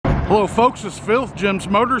Hello folks, it's Phil with Jim's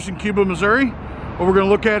Motors in Cuba, Missouri. What we're going to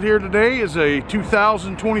look at here today is a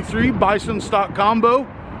 2023 Bison stock combo,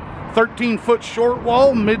 13-foot short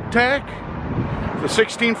wall, mid-tack, the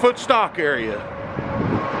 16-foot stock area.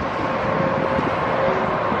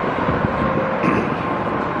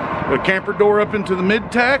 The camper door up into the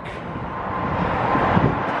mid-tack,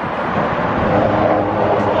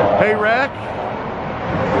 hay rack,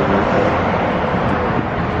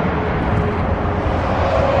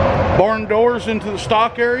 barn doors into the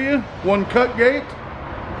stock area, one cut gate,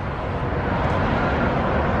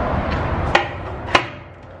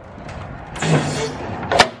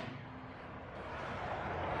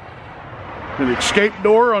 an escape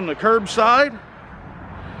door on the curb side,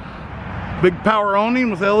 big power awning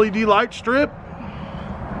with LED light strip,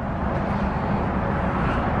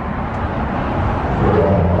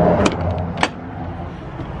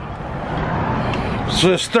 so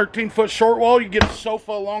this 13-foot short wall, you get a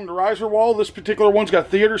sofa along the riser wall. This particular one's got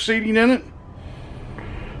theater seating in it,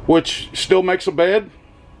 which still makes a bed.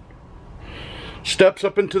 Steps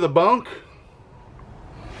up into the bunk.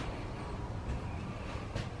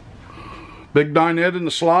 Big dinette in the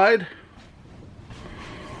slide.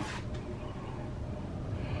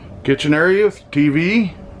 Kitchen area with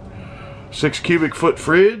TV. 6 cubic foot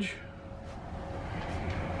fridge.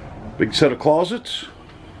 Big set of closets.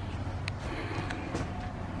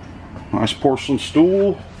 Nice porcelain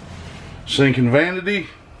stool, sink and vanity.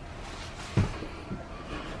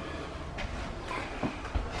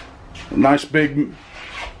 A nice big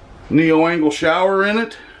neo-angle shower in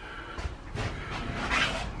it.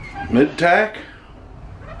 Mid-tack.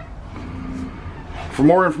 For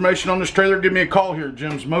more information on this trailer, give me a call here at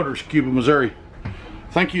Jim's Motors, Cuba, Missouri.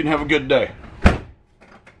 Thank you and have a good day.